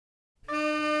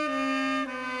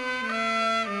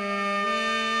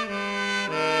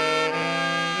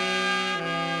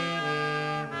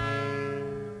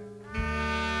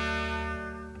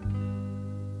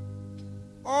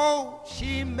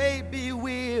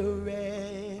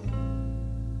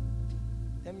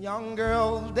Young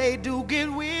girls, they do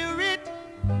get wearied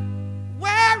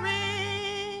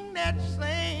wearing that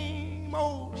same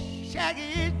old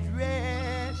shaggy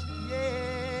dress,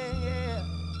 yeah.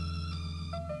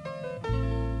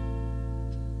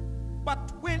 But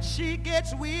when she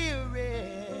gets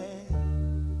weary,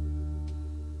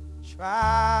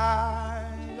 try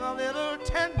a little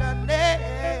tenderness,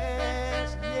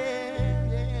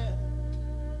 yeah.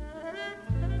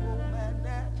 Oh, man,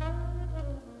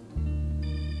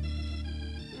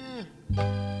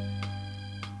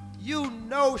 you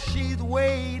know she's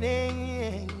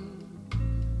waiting,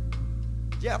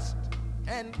 just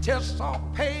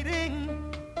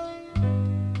anticipating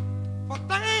for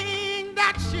things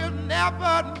that she'll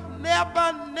never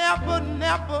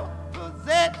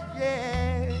possess,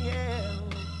 yeah.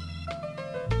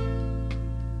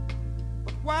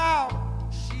 But while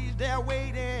she's there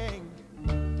waiting,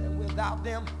 and without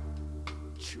them,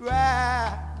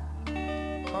 try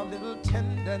a little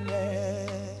tenderness.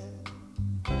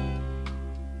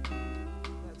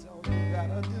 That's all you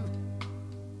gotta do.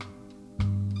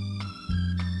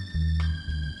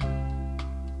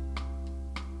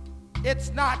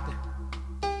 It's not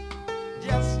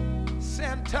just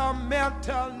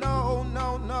sentimental, no,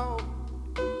 no, no.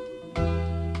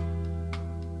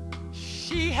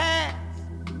 She has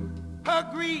her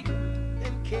grief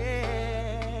and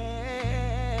care,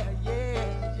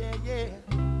 yeah, yeah, yeah.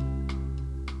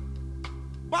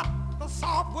 But the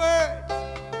soft words,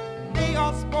 they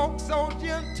are spoke so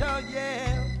gentle,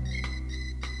 yeah.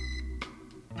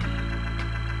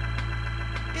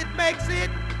 It makes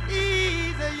it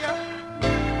easier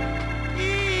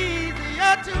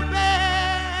to bear,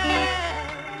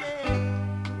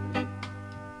 yeah.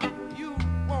 You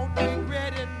won't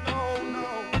regret it, no, no.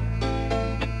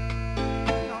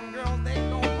 Young girls, they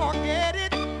don't forget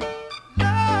it.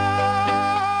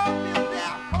 Love is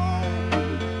their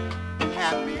home,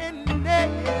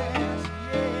 happiness,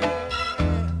 yeah.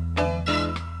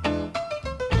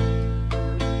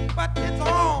 But it's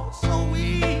all so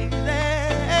easy.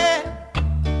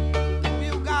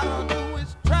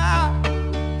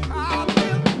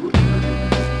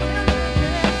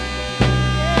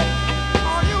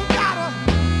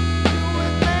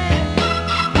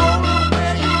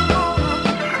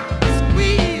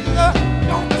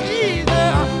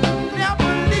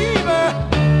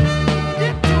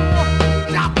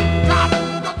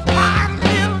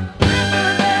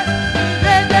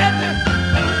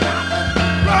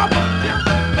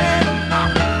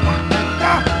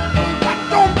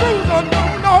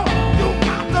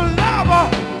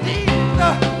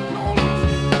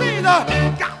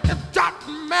 Got to drop,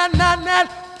 man,